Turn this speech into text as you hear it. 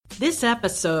This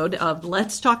episode of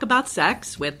Let's Talk About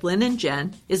Sex with Lynn and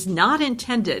Jen is not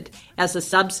intended as a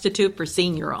substitute for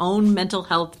seeing your own mental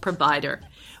health provider.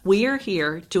 We are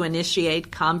here to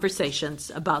initiate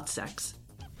conversations about sex.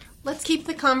 Let's keep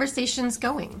the conversations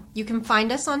going. You can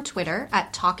find us on Twitter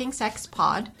at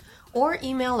TalkingSexPod or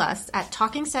email us at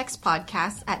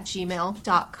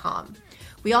talkingsexpodcast@gmail.com.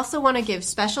 We also want to give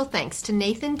special thanks to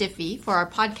Nathan Diffie for our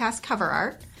podcast cover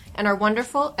art and our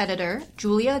wonderful editor,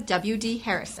 Julia W.D.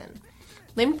 Harrison.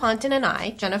 Lynn Ponton and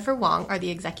I, Jennifer Wong, are the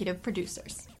executive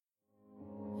producers.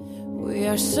 We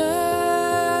are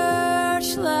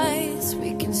searchlights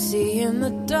we can see in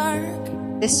the dark.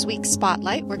 This week's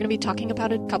Spotlight, we're going to be talking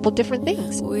about a couple different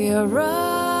things. We are rockets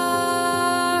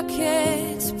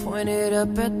pointed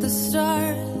up at the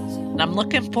stars. I'm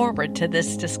looking forward to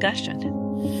this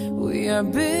discussion. We are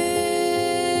billions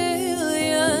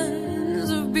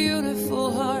of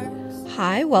beautiful hearts.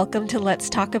 Hi, welcome to Let's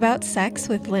Talk About Sex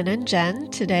with Lynn and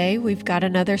Jen. Today we've got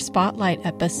another Spotlight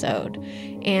episode.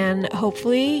 And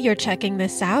hopefully you're checking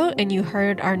this out and you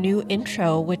heard our new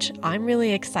intro, which I'm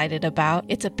really excited about.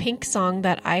 It's a Pink song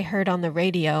that I heard on the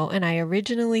radio, and I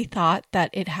originally thought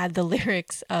that it had the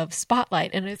lyrics of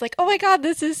Spotlight. And I was like, oh my God,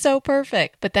 this is so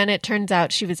perfect. But then it turns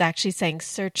out she was actually saying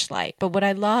searchlight. But what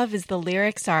I love is the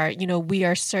lyrics are, we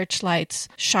are searchlights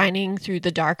shining through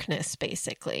the darkness,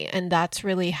 basically. And that's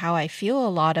really how I feel a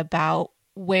lot about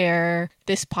where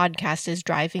this podcast is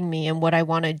driving me and what I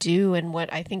want to do and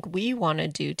what I think we want to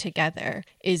do together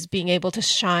is being able to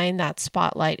shine that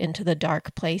spotlight into the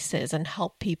dark places and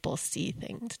help people see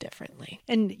things differently.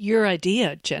 And your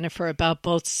idea, Jennifer, about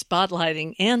both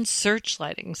spotlighting and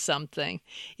searchlighting something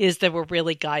is that we're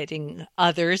really guiding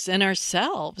others and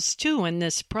ourselves, too, in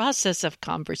this process of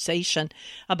conversation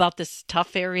about this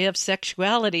tough area of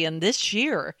sexuality. And this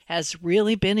year has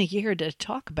really been a year to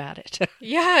talk about it.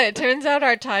 Yeah, it turns out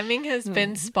our timing has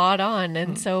been spot on.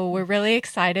 And so we're really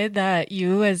excited that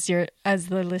you as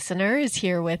the listener is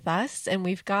here with us. And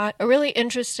we've got a really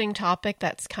interesting topic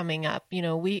that's coming up.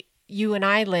 You and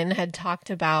I, Lynn, had talked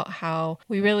about how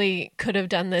we really could have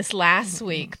done this last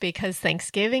week because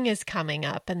Thanksgiving is coming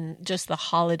up and just the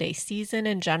holiday season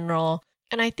in general.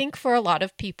 And I think for a lot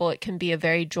of people, it can be a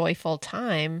very joyful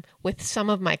time. With some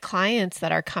of my clients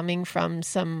that are coming from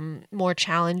some more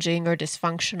challenging or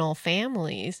dysfunctional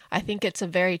families, I think it's a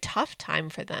very tough time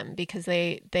for them because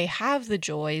they have the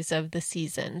joys of the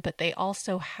season, but they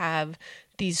also have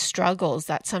these struggles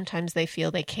that sometimes they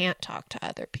feel they can't talk to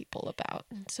other people about.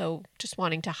 And so just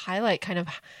wanting to highlight kind of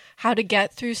how to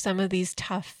get through some of these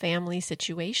tough family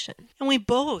situations. And we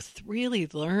both really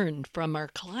learned from our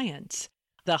clients.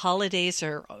 The holidays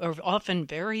are often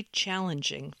very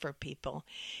challenging for people,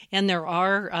 and there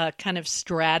are kind of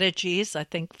strategies, I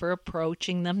think, for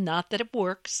approaching them. Not that it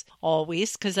works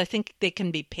always, because I think they can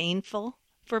be painful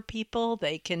for people.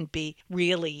 They can be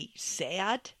really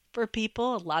sad for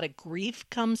people. A lot of grief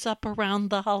comes up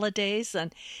around the holidays,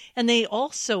 and they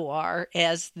also are,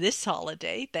 as this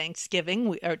holiday,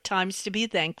 Thanksgiving, are times to be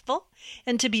thankful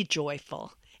and to be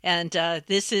joyful. And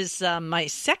this is my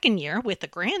second year with a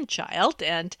grandchild,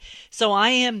 and so I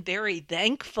am very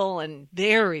thankful and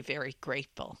very, very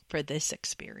grateful for this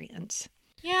experience.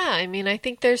 Yeah, I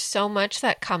think there's so much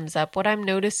that comes up. What I'm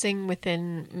noticing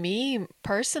within me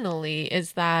personally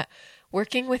is that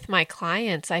working with my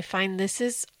clients, I find this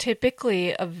is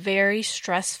typically a very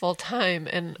stressful time,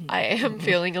 and I am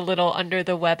feeling a little under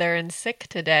the weather and sick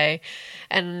today.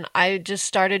 And I just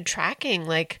started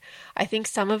tracking, I think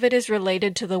some of it is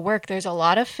related to the work. There's a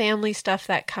lot of family stuff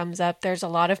that comes up. There's a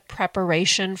lot of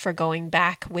preparation for going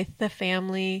back with the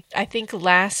family. I think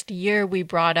last year we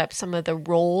brought up some of the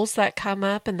roles that come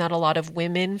up and that a lot of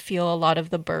women feel a lot of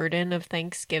the burden of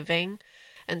Thanksgiving.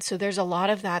 And so there's a lot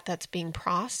of that that's being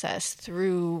processed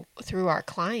through our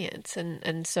clients.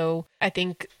 And so I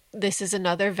think this is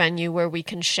another venue where we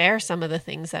can share some of the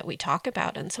things that we talk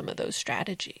about and some of those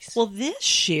strategies. Well,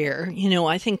 this year,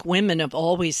 I think women have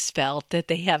always felt that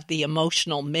they have the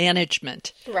emotional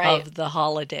management of the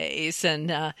holidays, and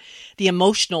the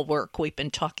emotional work we've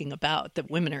been talking about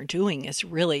that women are doing is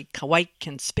really quite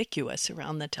conspicuous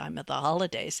around the time of the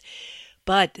holidays.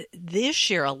 But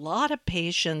this year, a lot of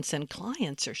patients and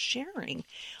clients are sharing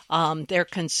their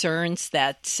concerns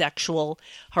that sexual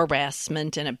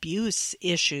harassment and abuse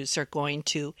issues are going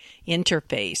to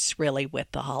interface really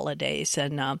with the holidays.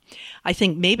 And I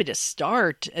think maybe to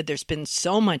start, there's been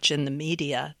so much in the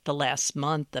media the last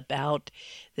month about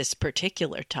this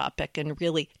particular topic, and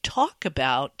really talk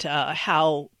about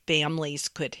how families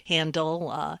could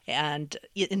handle and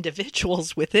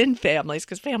individuals within families,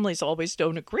 because families always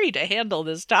don't agree to handle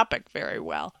this topic very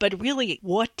well. But really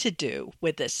what to do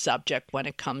with this subject when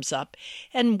it comes up.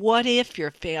 And what if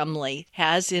your family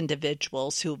has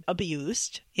individuals who've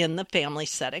abused in the family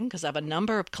setting? Because I have a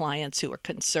number of clients who are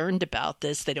concerned about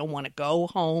this. They don't want to go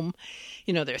home.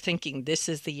 They're thinking this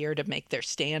is the year to make their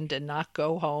stand and not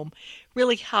go home.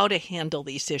 Really how to handle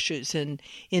these issues in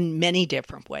many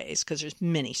different ways, because there's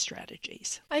many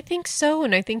strategies. I think so.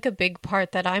 And I think a big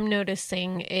part that I'm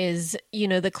noticing is,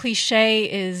 the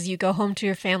cliche is you go home to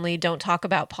your family, don't talk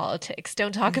about politics,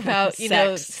 don't talk about,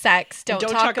 sex, don't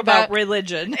talk about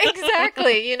religion.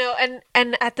 Exactly.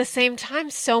 And at the same time,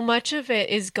 so much of it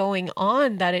is going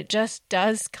on that it just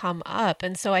does come up.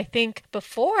 And so I think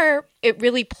before it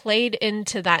really played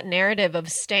into that narrative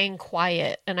of staying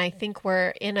quiet. And I think we're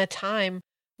in a time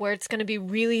where it's going to be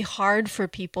really hard for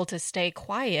people to stay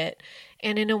quiet.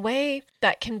 And in a way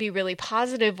that can be really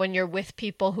positive when you're with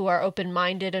people who are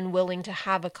open-minded and willing to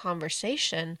have a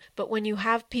conversation. But when you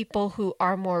have people who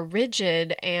are more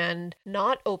rigid and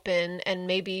not open and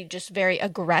maybe just very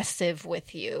aggressive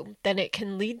with you, then it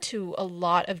can lead to a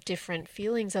lot of different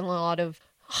feelings and a lot of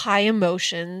high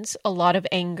emotions, a lot of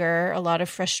anger, a lot of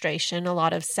frustration, a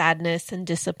lot of sadness and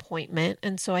disappointment.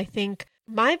 And so I think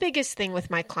my biggest thing with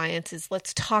my clients is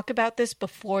let's talk about this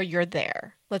before you're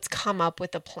there. Let's come up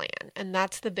with a plan. And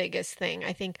that's the biggest thing.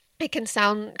 I think it can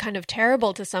sound kind of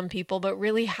terrible to some people, but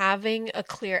really having a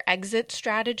clear exit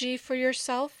strategy for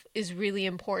yourself is really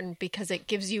important because it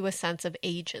gives you a sense of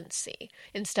agency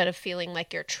instead of feeling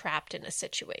like you're trapped in a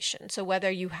situation. So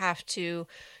whether you have to,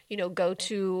 go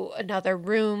to another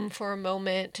room for a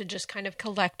moment to just kind of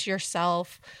collect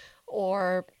yourself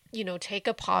or, take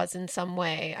a pause in some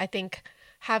way, I think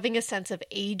having a sense of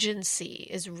agency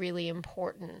is really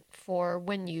important for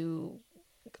when you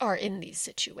are in these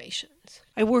situations.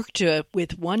 I worked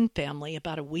with one family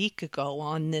about a week ago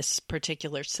on this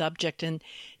particular subject, and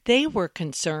they were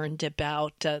concerned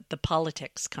about the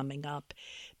politics coming up,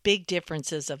 big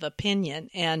differences of opinion.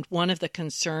 And one of the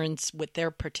concerns with their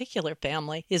particular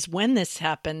family is when this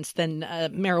happens, then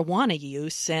marijuana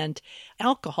use and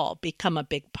alcohol become a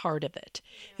big part of it.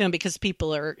 Because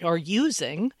people are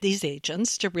using these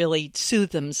agents to really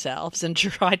soothe themselves and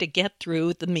try to get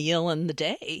through the meal and the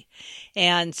day.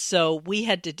 And so we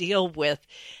had to deal with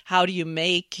how do you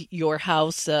make your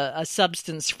house a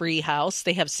substance-free house.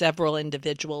 They have several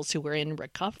individuals who are in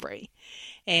recovery.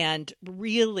 And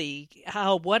really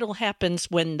what happens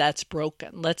when that's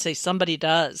broken. Let's say somebody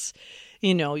does,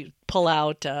 pull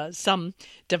out some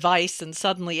device and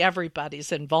suddenly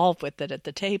everybody's involved with it at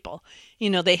the table.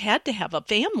 They had to have a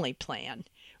family plan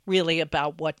really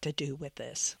about what to do with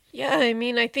this. Yeah,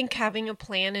 I think having a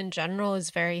plan in general is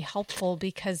very helpful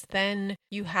because then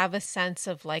you have a sense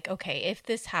of like, okay, if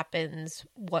this happens,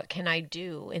 what can I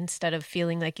do? Instead of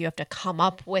feeling like you have to come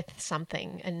up with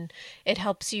something. And it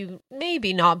helps you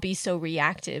maybe not be so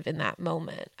reactive in that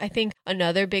moment. I think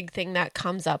another big thing that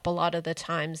comes up a lot of the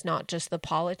times, not just the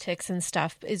politics and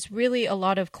stuff, is really a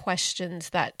lot of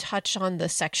questions that touch on the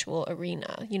sexual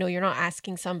arena. You're not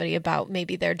asking somebody about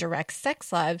maybe their direct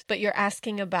sex lives, but you're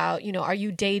asking about, are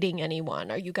you dating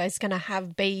anyone? Are you guys going to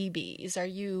have babies? Are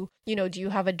you, do you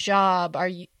have a job? Are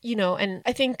you, and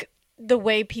I think the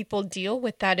way people deal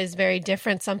with that is very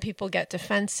different. Some people get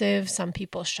defensive, some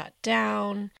people shut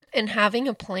down. And having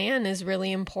a plan is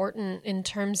really important in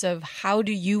terms of how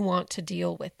do you want to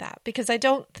deal with that? Because I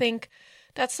don't think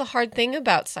that's the hard thing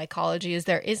about psychology is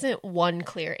there isn't one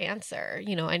clear answer.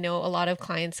 I know a lot of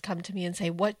clients come to me and say,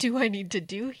 what do I need to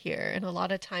do here? And a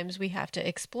lot of times we have to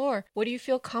explore, what do you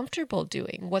feel comfortable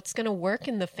doing? What's going to work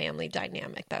in the family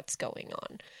dynamic that's going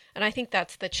on? And I think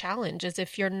that's the challenge is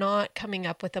if you're not coming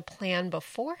up with a plan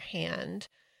beforehand,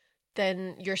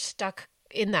 then you're stuck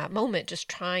in that moment just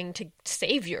trying to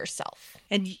save yourself.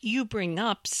 And you bring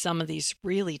up some of these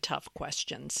really tough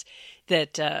questions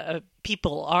that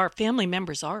family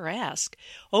members are asked.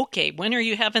 Okay, when are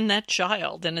you having that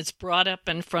child? And it's brought up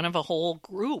in front of a whole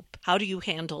group. How do you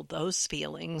handle those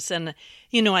feelings? And,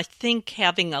 I think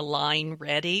having a line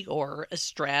ready or a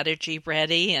strategy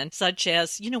ready and such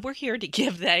as, we're here to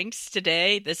give thanks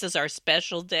today. This is our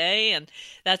special day. And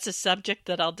that's a subject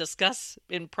that I'll discuss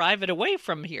in private away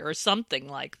from here or something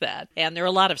like that. And there are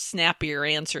a lot of snappier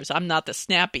answers. I'm not the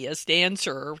snappiest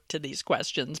answerer to these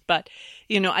questions, but,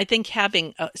 I think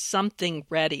having something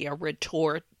ready, a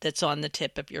retort that's on the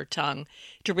tip of your tongue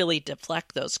to really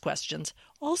deflect those questions.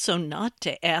 Also not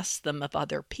to ask them of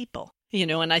other people.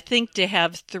 And I think to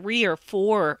have 3 or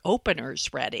 4 openers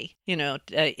ready,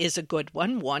 is a good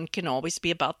one. One can always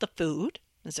be about the food.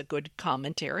 is a good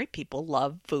commentary. People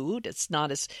love food. It's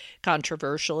not as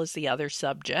controversial as the other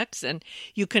subjects, and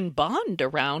you can bond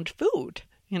around food.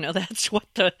 That's what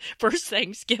the first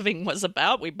Thanksgiving was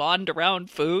about. We bond around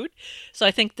food. So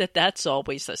I think that that's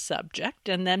always a subject.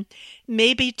 And then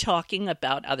maybe talking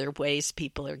about other ways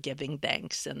people are giving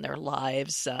thanks in their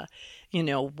lives,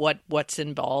 what's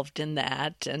involved in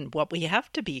that and what we have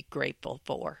to be grateful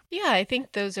for. Yeah, I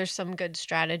think those are some good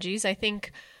strategies. I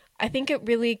think it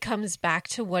really comes back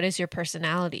to what is your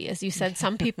personality. As you said,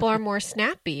 some people are more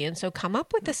snappy, and so come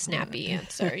up with a snappy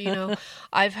answer.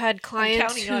 I've had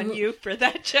clients I'm counting on you for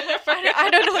that, Jennifer. I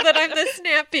don't know that I'm the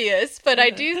snappiest, but I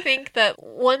do think that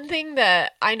one thing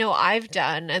that I know I've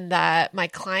done and that my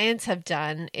clients have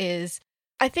done is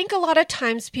I think a lot of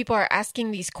times people are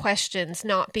asking these questions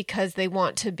not because they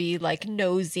want to be like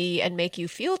nosy and make you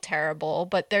feel terrible,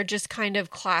 but they're just kind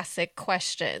of classic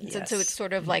questions. Yes. And so it's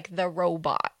sort of like the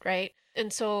robot, right?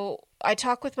 And so I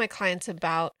talk with my clients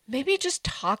about maybe just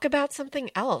talk about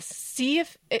something else. See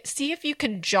if you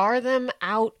can jar them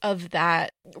out of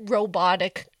that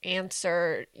robotic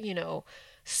answer,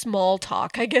 small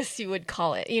talk, I guess you would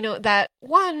call it. That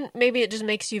one, maybe it just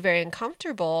makes you very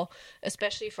uncomfortable,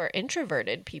 especially for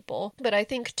introverted people. But I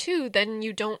think too, then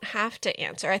you don't have to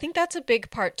answer. I think that's a big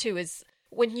part too, is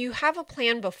when you have a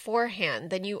plan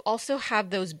beforehand, then you also have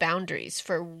those boundaries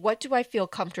for what do I feel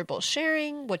comfortable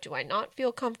sharing? What do I not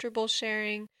feel comfortable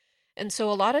sharing? And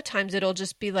so a lot of times it'll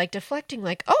just be like deflecting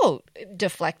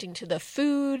to the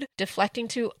food, deflecting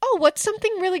to, what's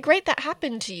something really great that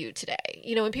happened to you today?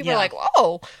 And people are like,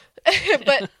 oh,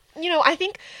 but I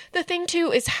think the thing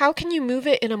too is how can you move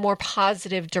it in a more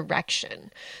positive direction?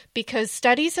 Because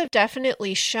studies have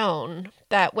definitely shown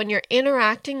that when you're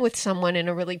interacting with someone in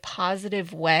a really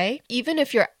positive way, even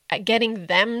if you're getting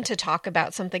them to talk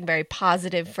about something very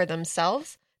positive for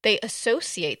themselves, they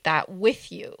associate that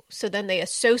with you. So then they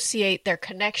associate their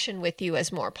connection with you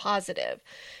as more positive.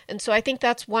 And so I think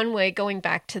that's one way, going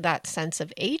back to that sense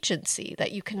of agency,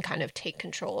 that you can kind of take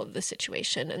control of the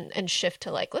situation and shift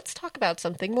to like, let's talk about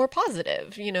something more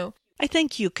positive, I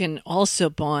think you can also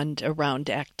bond around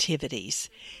activities.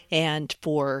 And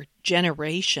for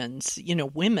generations,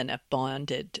 women have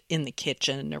bonded in the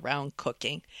kitchen around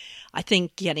cooking. I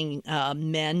think getting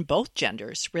men, both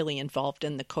genders, really involved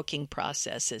in the cooking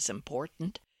process is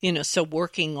important. So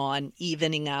working on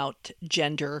evening out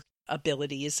gender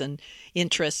abilities and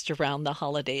interest around the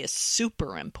holiday is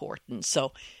super important.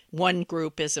 So one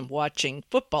group isn't watching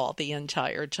football the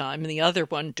entire time and the other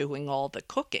one doing all the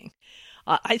cooking.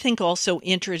 I think also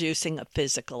introducing a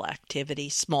physical activity,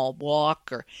 small walk,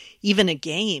 or even a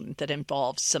game that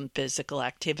involves some physical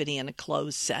activity in a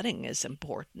closed setting is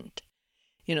important.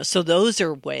 So those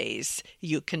are ways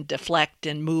you can deflect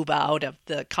and move out of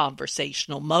the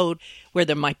conversational mode where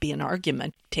there might be an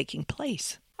argument taking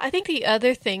place. I think the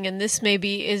other thing, and this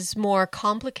maybe is more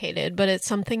complicated, but it's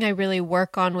something I really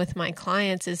work on with my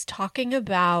clients, is talking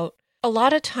about a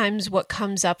lot of times what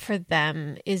comes up for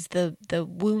them is the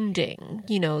wounding,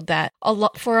 that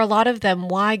for a lot of them,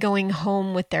 why going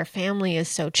home with their family is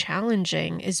so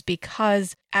challenging is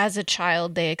because as a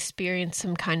child, they experience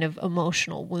some kind of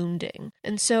emotional wounding.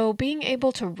 And so being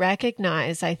able to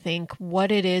recognize, I think,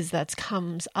 what it is that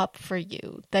comes up for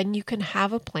you, then you can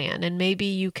have a plan. And maybe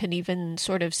you can even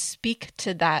sort of speak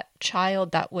to that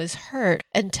child that was hurt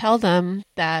and tell them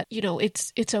that,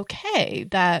 it's okay,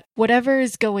 that whatever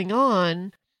is going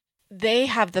on, they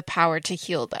have the power to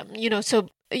heal them. So,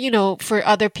 for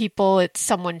other people, it's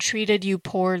someone treated you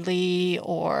poorly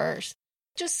or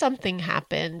just something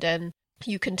happened, and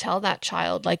you can tell that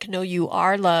child, like, no, you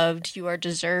are loved, you are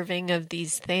deserving of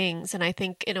these things. And I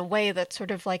think in a way that's sort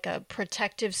of like a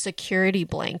protective security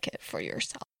blanket for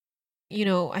yourself.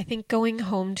 I think going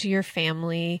home to your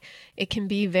family, it can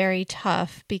be very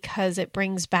tough because it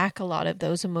brings back a lot of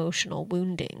those emotional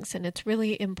woundings. And it's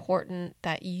really important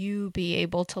that you be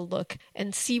able to look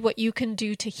and see what you can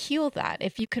do to heal that.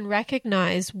 If you can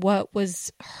recognize what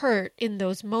was hurt in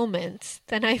those moments,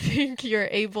 then I think you're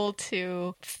able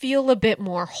to feel a bit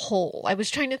more whole. I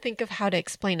was trying to think of how to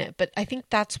explain it, but I think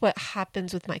that's what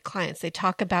happens with my clients. They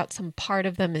talk about some part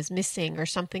of them is missing or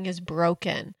something is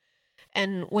broken.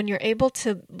 And when you're able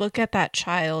to look at that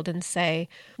child and say,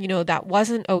 that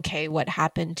wasn't okay what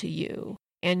happened to you,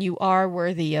 and you are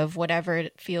worthy of whatever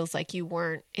it feels like you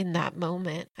weren't in that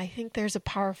moment, I think there's a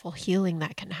powerful healing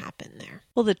that can happen there.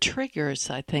 Well, the triggers,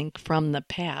 I think, from the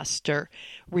past are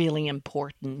really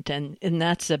important. And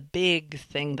that's a big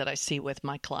thing that I see with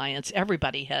my clients.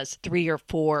 Everybody has 3 or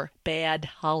 4 bad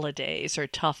holidays or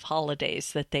tough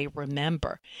holidays that they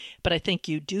remember. But I think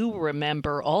you do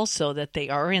remember also that they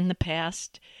are in the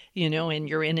past, and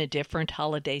you're in a different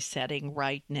holiday setting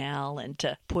right now, and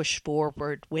to push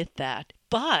forward with that.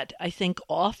 But I think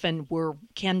often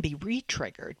can be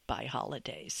re-triggered by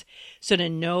holidays. So to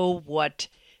know what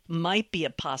might be a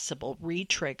possible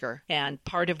re-trigger, and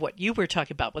part of what you were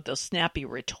talking about with those snappy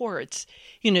retorts,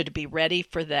 to be ready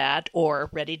for that, or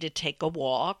ready to take a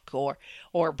walk, or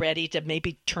ready to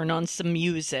maybe turn on some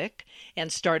music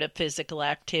and start a physical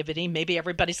activity. Maybe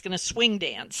everybody's going to swing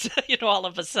dance, all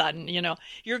of a sudden,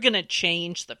 you're going to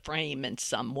change the frame in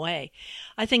some way.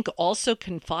 I think also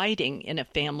confiding in a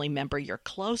family member you're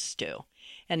close to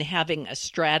and having a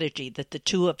strategy that the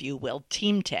two of you will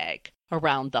team tag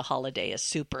around the holiday is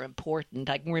super important.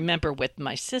 I can remember with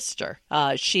my sister,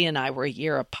 she and I were a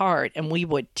year apart, and we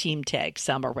would team tag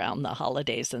some around the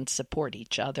holidays and support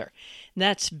each other. And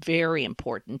that's very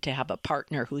important to have a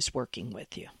partner who's working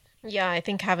with you. Yeah, I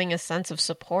think having a sense of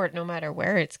support, no matter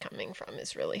where it's coming from,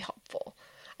 is really helpful.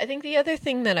 I think the other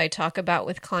thing that I talk about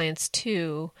with clients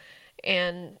too,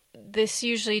 and this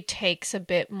usually takes a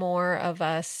bit more of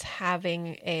us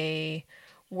having a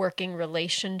working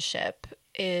relationship,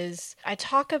 is I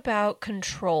talk about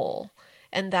control,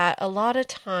 and that a lot of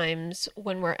times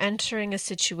when we're entering a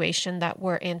situation that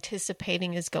we're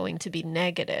anticipating is going to be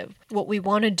negative, what we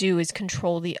want to do is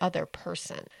control the other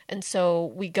person. And so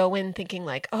we go in thinking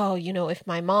like, oh, if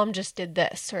my mom just did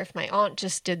this, or if my aunt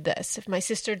just did this, if my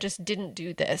sister just didn't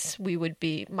do this, we would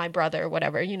be, my brother,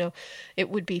 whatever, it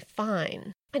would be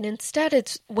fine. And instead,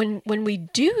 it's when we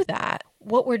do that,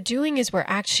 what we're doing is we're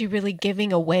actually really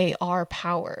giving away our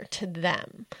power to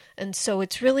them. And so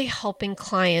it's really helping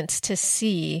clients to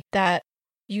see that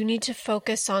you need to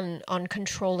focus on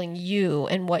controlling you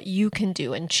and what you can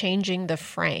do, and changing the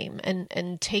frame,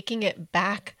 and taking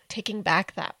back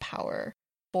that power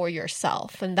for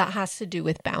yourself. And that has to do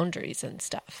with boundaries and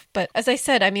stuff. But as I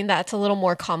said, that's a little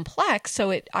more complex.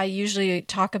 So I usually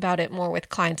talk about it more with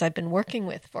clients I've been working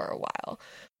with for a while.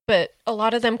 But a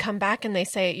lot of them come back and they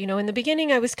say, in the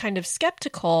beginning I was kind of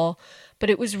skeptical, but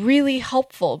it was really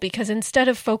helpful because instead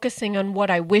of focusing on what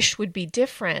I wish would be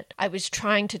different, I was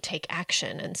trying to take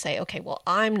action and say, okay, well,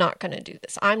 I'm not going to do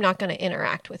this. I'm not going to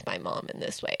interact with my mom in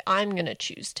this way. I'm going to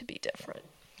choose to be different.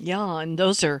 Yeah, and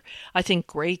those are, I think,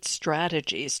 great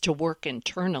strategies to work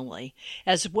internally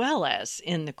as well as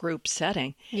in the group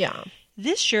setting. Yeah.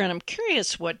 This year, and I'm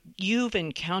curious what you've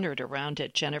encountered around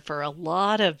it, Jennifer, a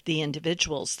lot of the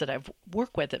individuals that I've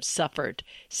worked with have suffered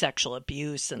sexual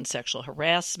abuse and sexual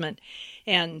harassment,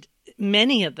 and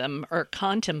many of them are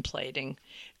contemplating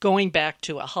going back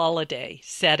to a holiday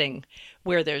setting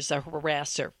where there's a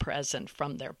harasser present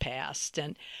from their past.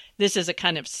 And this is a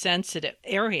kind of sensitive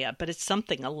area, but it's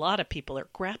something a lot of people are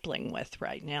grappling with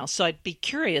right now. So I'd be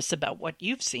curious about what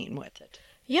you've seen with it.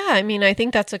 Yeah, I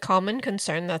think that's a common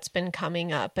concern that's been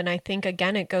coming up. And I think,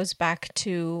 again, it goes back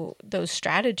to those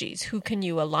strategies. Who can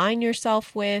you align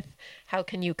yourself with? How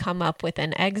can you come up with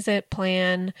an exit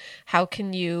plan? How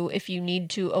can you, if you need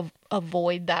to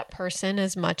avoid that person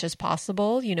as much as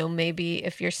possible, maybe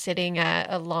if you're sitting at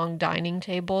a long dining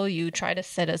table, you try to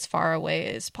sit as far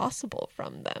away as possible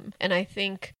from them. And I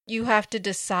think you have to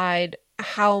decide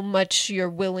how much you're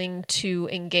willing to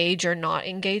engage or not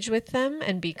engage with them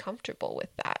and be comfortable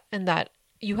with that. And that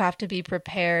you have to be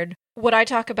prepared. What I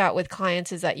talk about with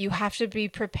clients is that you have to be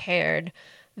prepared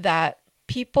that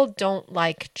people don't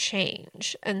like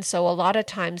change. And so a lot of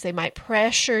times they might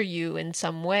pressure you in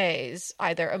some ways,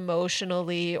 either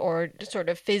emotionally or sort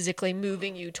of physically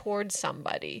moving you towards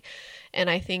somebody. And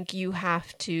I think you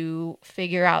have to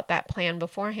figure out that plan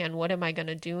beforehand. What am I going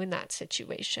to do in that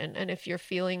situation? And if you're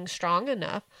feeling strong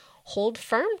enough, hold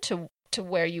firm to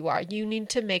where you are. You need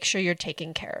to make sure you're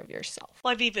taking care of yourself.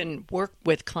 Well, I've even worked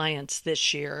with clients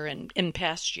this year and in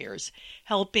past years,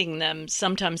 helping them.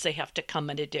 Sometimes they have to come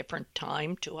at a different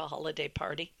time to a holiday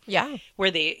party. Yeah. Where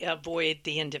they avoid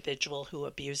the individual who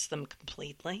abused them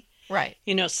completely. Right.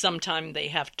 Sometimes they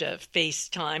have to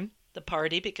FaceTime the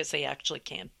party because they actually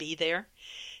can't be there.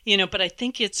 But I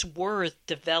think it's worth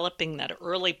developing that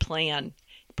early plan,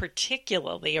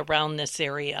 particularly around this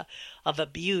area of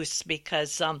abuse,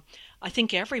 because I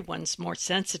think everyone's more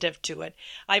sensitive to it.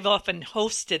 I've often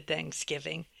hosted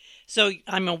Thanksgiving, so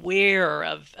I'm aware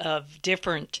of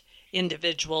different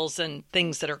individuals and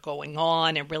things that are going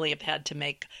on and really have had to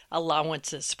make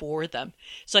allowances for them.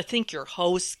 So I think your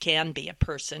host can be a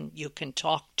person you can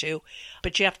talk to,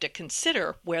 but you have to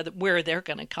consider where they're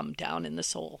going to come down in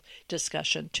this whole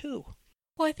discussion too.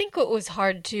 Well, I think what was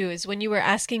hard too is when you were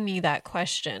asking me that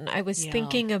question, I was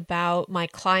thinking about my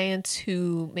clients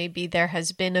who maybe there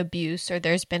has been abuse or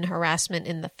there's been harassment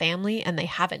in the family and they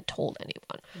haven't told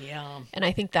anyone. Yeah. And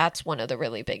I think that's one of the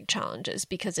really big challenges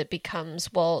because it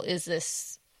becomes, well, is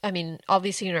this, I mean,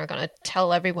 obviously you're not going to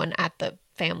tell everyone at the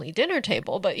family dinner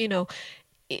table, but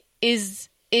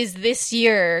is this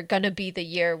year going to be the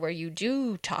year where you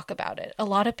do talk about it? A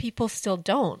lot of people still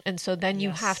don't. And so then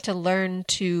you have to learn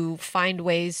to find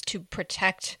ways to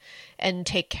protect and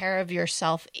take care of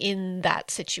yourself in that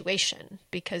situation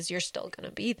because you're still going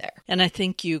to be there. And I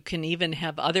think you can even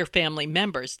have other family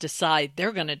members decide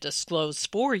they're going to disclose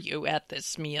for you at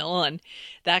this meal. And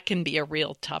that can be a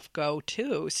real tough go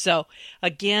too. So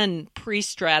again,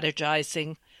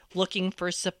 pre-strategizing, looking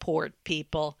for support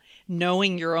people,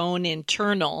 knowing your own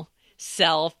internal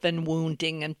self and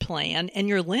wounding and plan and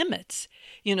your limits.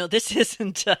 This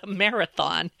isn't a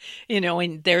marathon,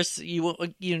 and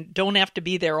you don't have to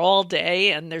be there all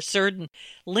day, and there's certain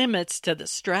limits to the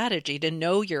strategy to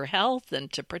know your health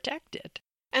and to protect it.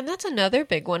 And that's another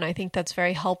big one I think that's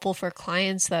very helpful for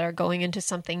clients that are going into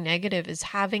something negative is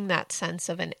having that sense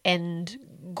of an end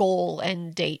goal,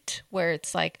 end date, where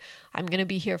it's like, I'm going to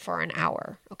be here for an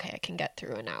hour. Okay, I can get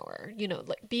through an hour.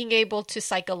 Like being able to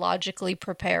psychologically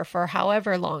prepare for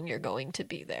however long you're going to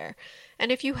be there. And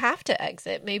if you have to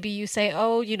exit, maybe you say,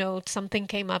 oh, something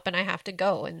came up and I have to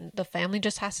go. And the family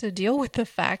just has to deal with the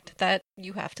fact that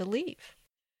you have to leave.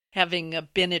 Having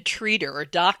been a treater or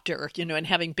doctor, and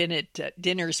having been at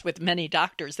dinners with many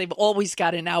doctors, they've always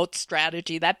got an out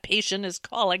strategy. That patient is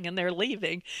calling and they're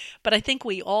leaving. But I think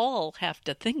we all have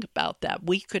to think about that.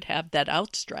 We could have that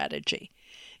out strategy,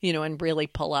 and really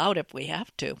pull out if we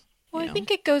have to. Well, I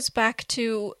think it goes back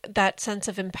to that sense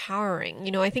of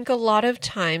empowering. I think a lot of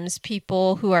times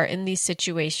people who are in these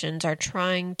situations are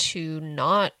trying to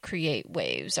not create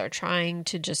waves, are trying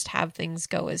to just have things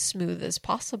go as smooth as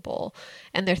possible.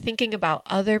 And they're thinking about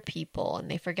other people and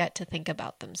they forget to think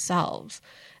about themselves.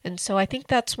 And so I think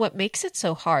that's what makes it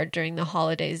so hard during the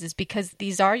holidays is because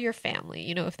these are your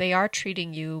family. If they are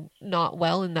treating you not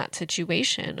well in that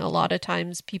situation, a lot of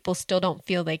times people still don't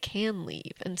feel they can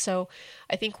leave. And so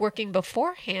I think working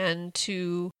beforehand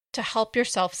to help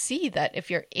yourself see that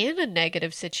if you're in a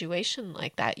negative situation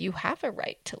like that, you have a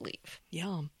right to leave.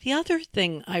 Yeah. The other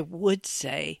thing I would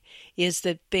say is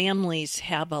that families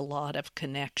have a lot of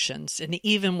connections. And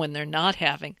even when they're not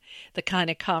having the kind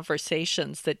of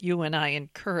conversations that you and I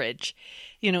encourage,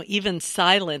 even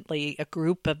silently, a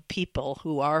group of people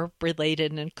who are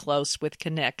related and close with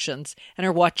connections and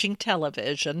are watching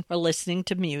television or listening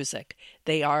to music,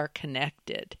 they are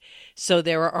connected. So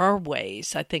there are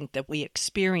ways, I think, that we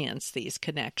experience these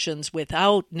connections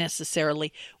without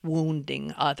necessarily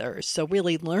wounding others. So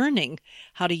really learning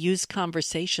how to use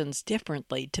conversations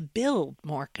differently to build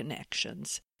more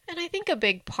connections. And I think a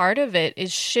big part of it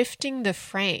is shifting the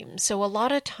frame. So a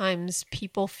lot of times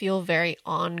people feel very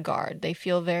on guard. They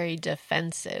feel very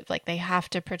defensive, like they have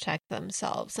to protect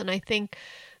themselves. And I think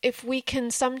if we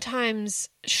can sometimes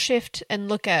shift and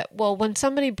look at, well, when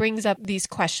somebody brings up these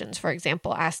questions, for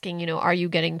example, asking, are you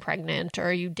getting pregnant or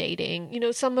are you dating?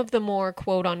 Some of the more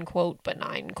quote unquote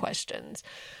benign questions.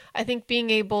 I think being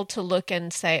able to look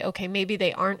and say, okay, maybe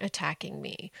they aren't attacking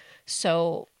me.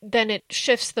 So then it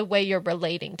shifts the way you're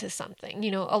relating to something.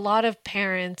 A lot of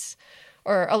parents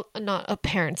a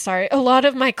lot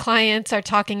of my clients are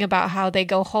talking about how they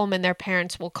go home and their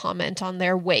parents will comment on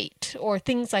their weight or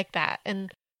things like that.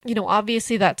 And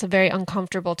obviously that's a very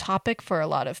uncomfortable topic for a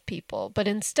lot of people. But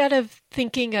instead of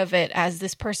thinking of it as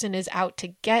this person is out to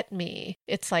get me,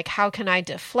 it's like, how can I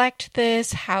deflect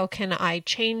this? How can I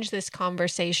change this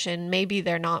conversation? Maybe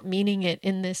they're not meaning it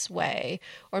in this way,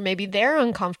 or maybe they're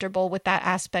uncomfortable with that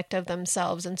aspect of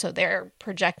themselves. And so they're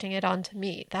projecting it onto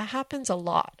me. That happens a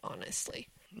lot, honestly.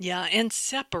 Yeah, and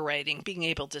being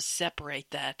able to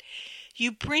separate that.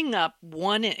 You bring up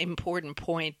one important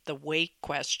point, the weight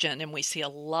question, and we see a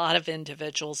lot of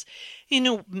individuals,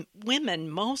 women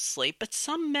mostly, but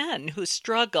some men who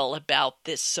struggle about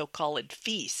this so-called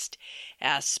feast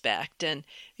aspect. And,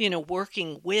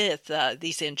 working with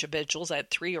these individuals, I had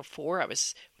 3 or 4 I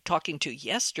was talking to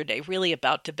yesterday, really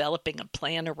about developing a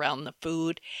plan around the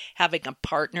food, having a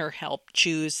partner help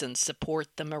choose and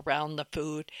support them around the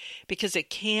food, because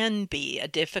it can be a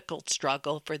difficult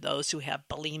struggle for those who have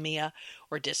bulimia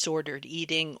or disordered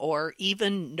eating, or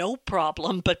even no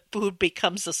problem, but food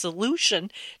becomes a solution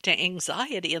to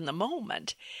anxiety in the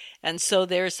moment. And so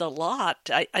there's a lot,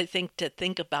 I think, to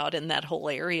think about in that whole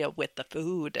area with the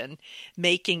food and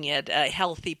making it a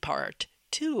healthy part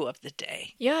too of the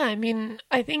day. Yeah,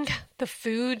 I think the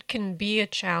food can be a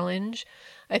challenge.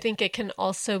 I think it can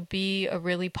also be a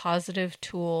really positive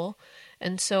tool.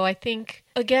 And so I think,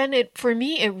 again, for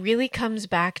me, it really comes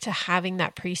back to having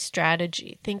that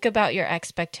pre-strategy. Think about your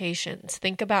expectations.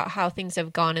 Think about how things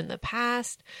have gone in the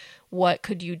past. What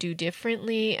could you do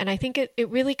differently? And I think it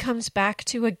really comes back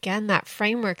to, again, that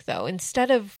framework, though.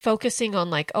 Instead of focusing on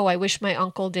like, oh, I wish my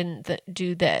uncle didn't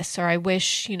do this, or I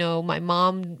wish, my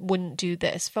mom wouldn't do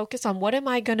this. Focus on what am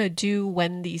I going to do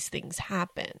when these things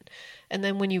happen? And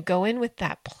then when you go in with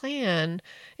that plan,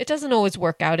 it doesn't always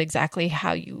work out exactly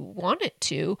how you want it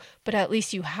to, but at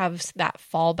least you have that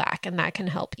fallback, and that can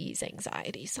help ease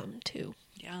anxiety some too.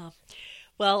 Yeah.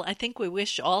 Well, I think we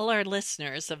wish all our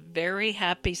listeners a very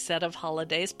happy set of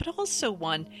holidays, but also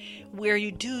one where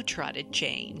you do try to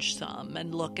change some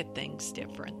and look at things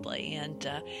differently. And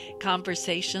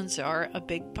conversations are a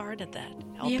big part of that,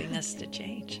 helping us to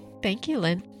change. Thank you,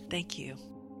 Lynn. Thank you.